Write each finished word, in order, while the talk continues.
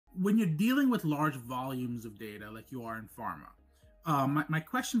when you're dealing with large volumes of data like you are in pharma, my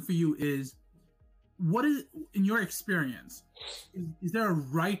question for you is, what is, in your experience, is there a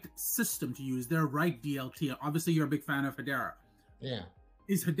right system to use? Is there a right DLT? Obviously, you're a big fan of Hedera. Yeah.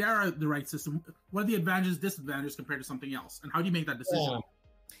 Is Hedera the right system? What are the advantages, disadvantages compared to something else? And how do you make that decision?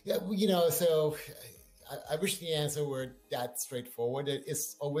 Yeah, so I wish the answer were that straightforward.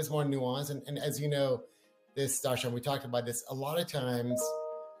 It's always more nuanced. And as you know, Darshan, we talked about this a lot of times.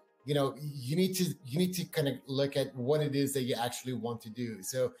 You need to kind of look at what it is that you actually want to do.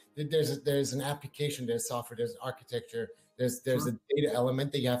 So there's an application, there's software, there's architecture, there's a data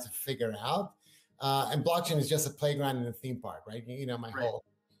element that you have to figure out. And blockchain is just a playground in a theme park, right? My whole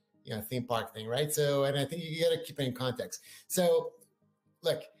theme park thing, right? So, and I think you got to keep it in context. So,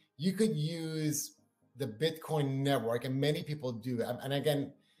 look, you could use the Bitcoin network, and many people do. And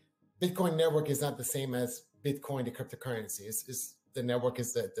again, Bitcoin network is not the same as Bitcoin, the cryptocurrency. It's the network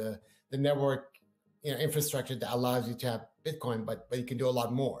is the network infrastructure that allows you to have Bitcoin, but you can do a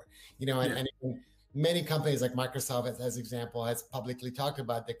lot more. And many companies like Microsoft, as example, has publicly talked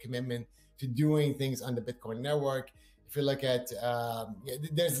about the commitment to doing things on the Bitcoin network. If you look at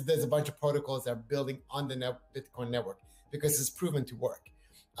there's a bunch of protocols that are building on the Bitcoin network because it's proven to work.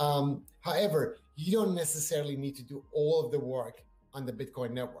 However, you don't necessarily need to do all of the work on the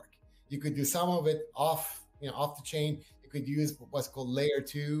Bitcoin network. You could do some of it off the chain. You could use what's called layer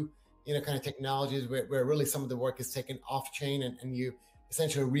 2, kind of technologies where really some of the work is taken off chain and you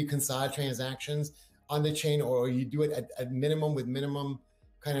essentially reconcile transactions on the chain, or you do it at minimum with minimum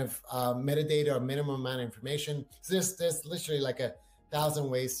kind of metadata or minimum amount of information. So there's literally like 1,000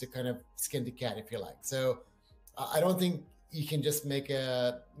 ways to kind of skin the cat, if you like. So I don't think you can just make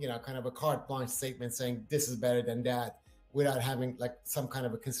a kind of a carte blanche statement saying this is better than that without having like some kind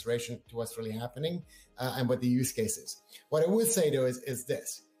of a consideration to what's really happening and what the use case is. What I would say though is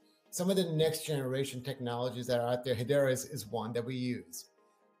this: some of the next generation technologies that are out there, Hedera is one that we use.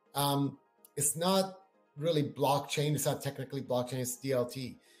 It's not really blockchain. It's not technically blockchain. It's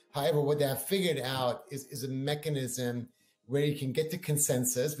DLT. However, what they have figured out is a mechanism where you can get to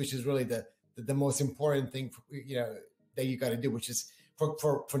consensus, which is really the most important thing that you got to do, which is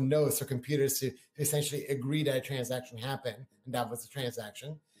for nodes, for computers to essentially agree that a transaction happened, and that was the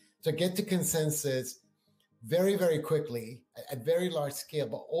transaction. So get to consensus very, very quickly at very large scale,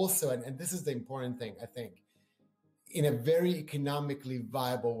 but also, and this is the important thing, I think, in a very economically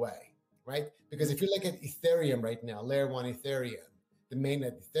viable way, right? Because if you look at Ethereum right now, layer 1 Ethereum, the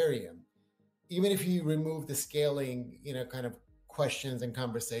mainnet Ethereum, even if you remove the scaling, kind of questions and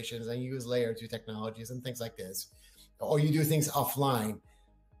conversations and use layer 2 technologies and things like this, or you do things offline,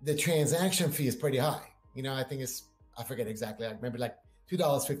 the transaction fee is pretty high. I think I forget exactly, maybe like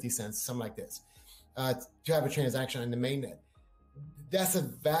 $2.50, something like this, to have a transaction on the mainnet. That's a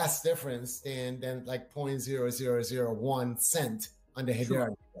vast difference than like 0.0001 cent on the Hedera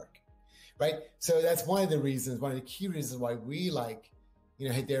network, right? So that's one of the key reasons why we like,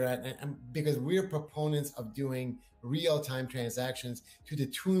 Hedera, and because we're proponents of doing real-time transactions to the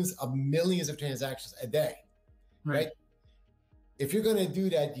tunes of millions of transactions a day. Right. If you're going to do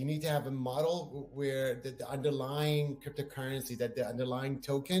that, you need to have a model where the underlying cryptocurrency, that the underlying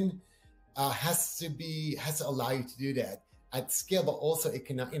token has to allow you to do that at scale, but also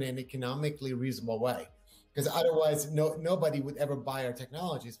in an economically reasonable way. Because otherwise, nobody would ever buy our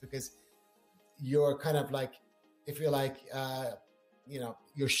technologies, because you're kind of like, if you're like,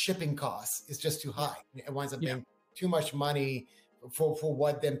 your shipping costs is just too high. It winds up being too much money for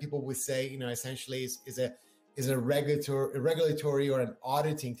what then people would say, essentially is a regulatory or an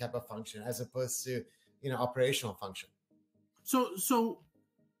auditing type of function, as opposed to operational function. So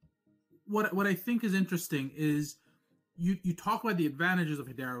what I think is interesting is you talk about the advantages of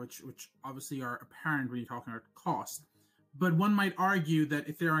Hedera, which obviously are apparent when you're talking about cost, but one might argue that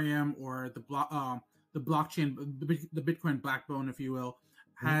Ethereum, or the blockchain, the Bitcoin backbone, if you will,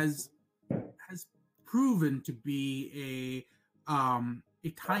 has proven to be a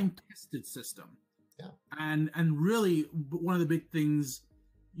time-tested system. Yeah. And really, one of the big things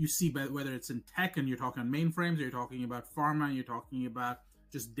you see, whether it's in tech and you're talking on mainframes, or you're talking about pharma, and you're talking about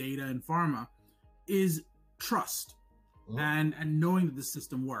just data and pharma, is trust and knowing that the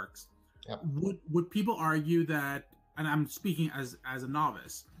system works. Yep. Would people argue that, and I'm speaking as a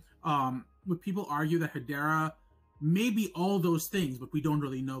novice, would people argue that Hedera may be all those things, but we don't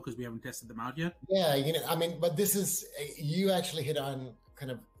really know because we haven't tested them out yet? Yeah, but this is, you actually hit on kind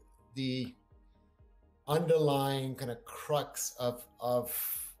of the underlying kind of crux of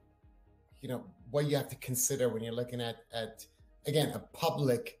what you have to consider when you're looking at again, a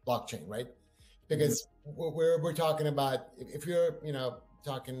public blockchain, right? Because we're talking about, if you're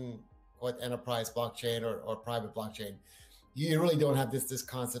talking what enterprise blockchain or private blockchain, you really don't have this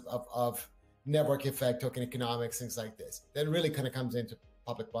concept of network effect, token economics, things like this. That really kind of comes into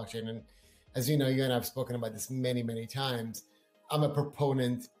public blockchain. And as you know, you and I have spoken about this many, many times. I'm a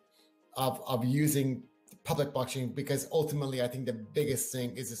proponent of using public blockchain because ultimately I think the biggest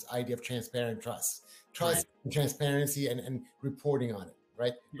thing is this idea of transparent trust, and transparency and reporting on it,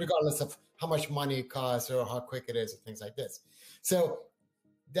 right? Yeah. Regardless of how much money it costs or how quick it is or things like this. So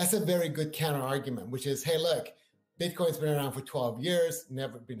that's a very good counter argument, which is, hey, look, Bitcoin's been around for 12 years,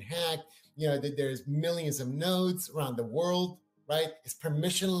 never been hacked. You know, there's millions of nodes around the world, right? It's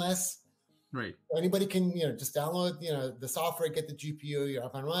permissionless. Right. Anybody can, just download, the software, get the GPU, you're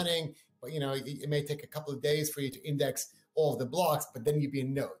up and running. But, it may take a couple of days for you to index all of the blocks, but then you'd be a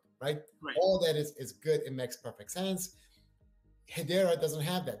node, right? All that is good. It makes perfect sense. Hedera doesn't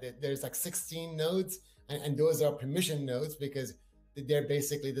have that. There's like 16 nodes, and those are permission nodes because they're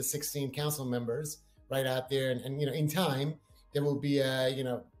basically the 16 council members right out there. And in time, there will be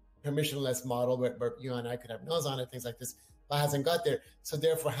a, permissionless model where you and I could have nodes on it, things like this. But hasn't got there, so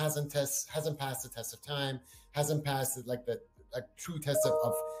therefore hasn't passed the test of time, hasn't passed the true test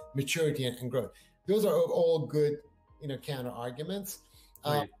of maturity and growth. Those are all good, counter arguments.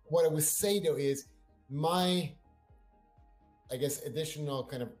 Right. What I would say though is my, I guess, additional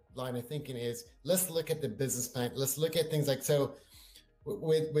kind of line of thinking is let's look at the business plan. Let's look at things like, so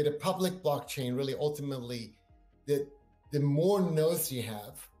with a public blockchain, really ultimately, the more nodes you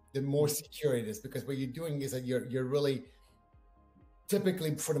have, the more secure it is, because what you're doing is that you're really,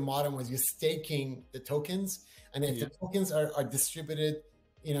 typically for the modern ones, you're staking the tokens. And if the tokens are distributed,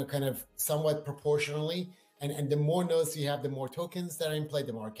 kind of somewhat proportionally, and the more nodes you have, the more tokens that are in play,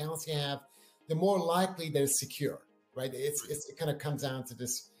 the more accounts you have, the more likely that it's secure, right? It kind of comes down to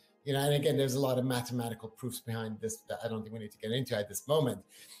this, and again, there's a lot of mathematical proofs behind this that I don't think we need to get into at this moment.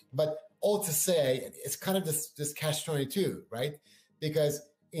 But all to say, it's kind of this catch-22, right? Because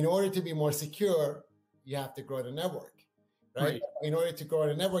in order to be more secure, you have to grow the network. Right? In order to grow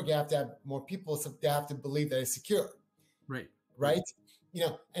a network, you have to have more people, so they have to believe that it's secure. Right.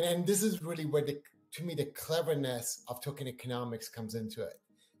 And this is really where to me, the cleverness of token economics comes into it.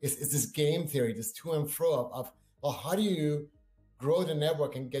 It's this game theory, this to and fro of well, how do you grow the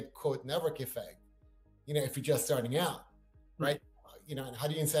network and get quote network effect? If you're just starting out, right? And how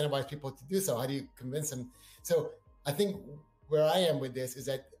do you incentivize people to do so? How do you convince them? So I think where I am with this is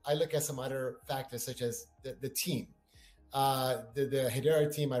that I look at some other factors such as the team. The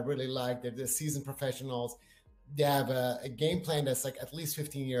Hedera team I really like. They're the seasoned professionals. They have a game plan that's like at least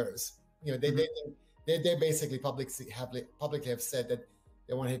 15 years. They basically publicly have said that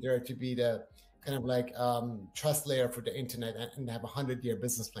they want Hedera to be the kind of like trust layer for the internet and have a 100-year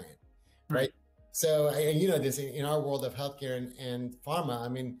business plan, right? So this in our world of healthcare and pharma, I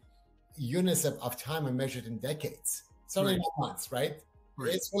mean, units of time are measured in decades, certainly not months, right?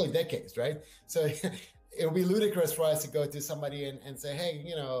 It's really decades, right? So it would be ludicrous for us to go to somebody and say, hey,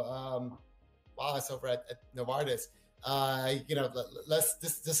 boss over at Novartis,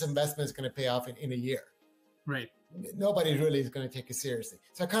 this investment is going to pay off in a year. Right. Nobody really is going to take it seriously.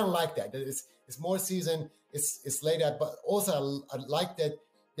 So I kind of like that. It's more seasoned, it's laid out, but also I like that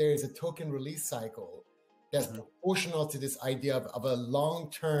there is a token release cycle that's proportional to this idea of a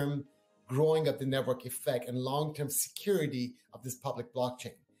long-term growing of the network effect and long-term security of this public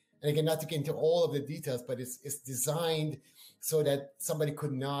blockchain. And again, not to get into all of the details, but it's designed so that somebody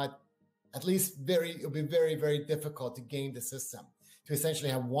could not, at least it would be very, very difficult to game the system, to essentially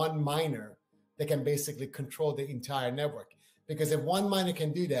have one miner that can basically control the entire network. Because if one miner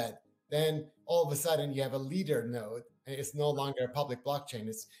can do that, then all of a sudden you have a leader node, and it's no longer a public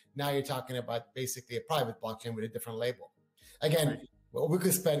blockchain. Now you're talking about basically a private blockchain with a different label. Again, we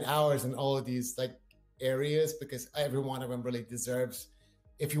could spend hours in all of these areas because every one of them really deserves,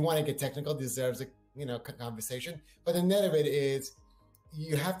 if you want to get technical, deserves a conversation. But the net of it is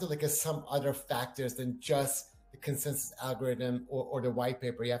you have to look at some other factors than just the consensus algorithm or the white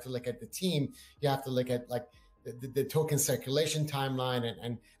paper. You have to look at the team. You have to look at the token circulation timeline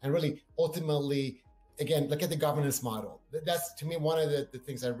and really ultimately, again, look at the governance model. That's, to me, one of the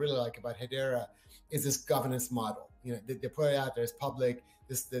things I really like about Hedera is this governance model. They put it out there as public,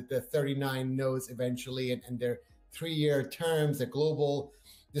 the 39 nodes eventually, and their 3-year terms, the global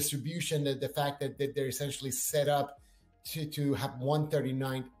distribution, the fact that they're essentially set up to have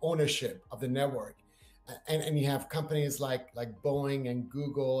 139 ownership of the network. And you have companies like Boeing and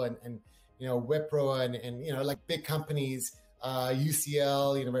Google and Wipro and big companies,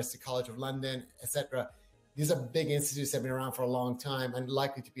 UCL, University College of London, etc. These are big institutes that have been around for a long time and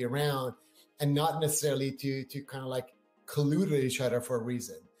likely to be around, and not necessarily to kind of colluded with each other for a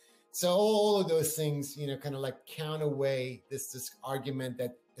reason. So all of those things, kind of like count away this argument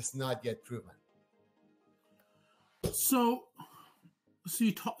that is not yet proven. So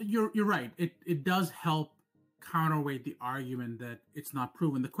you're right. It does help counterweight the argument that it's not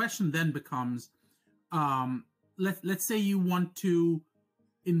proven. The question then becomes, let's say you want to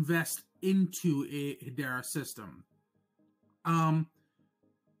invest into a Hedera system.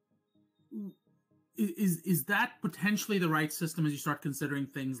 Is that potentially the right system as you start considering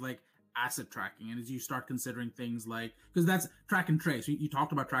things like asset tracking, and as you start considering things like, because that's track and trace. You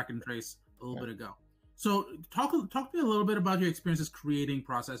talked about track and trace a little bit ago. So talk to me a little bit about your experiences creating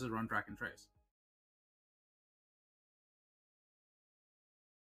processes around track and trace.